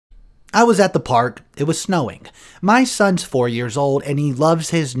I was at the park. It was snowing. My son's 4 years old and he loves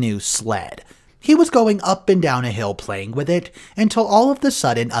his new sled. He was going up and down a hill playing with it until all of a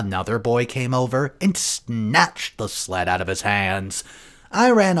sudden another boy came over and snatched the sled out of his hands. I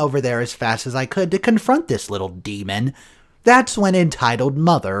ran over there as fast as I could to confront this little demon. That's when entitled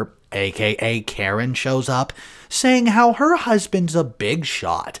mother, aka Karen, shows up, saying how her husband's a big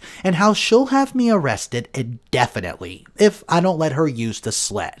shot and how she'll have me arrested indefinitely if I don't let her use the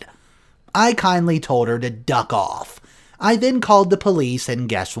sled. I kindly told her to duck off. I then called the police and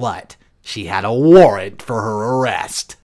guess what? She had a warrant for her arrest.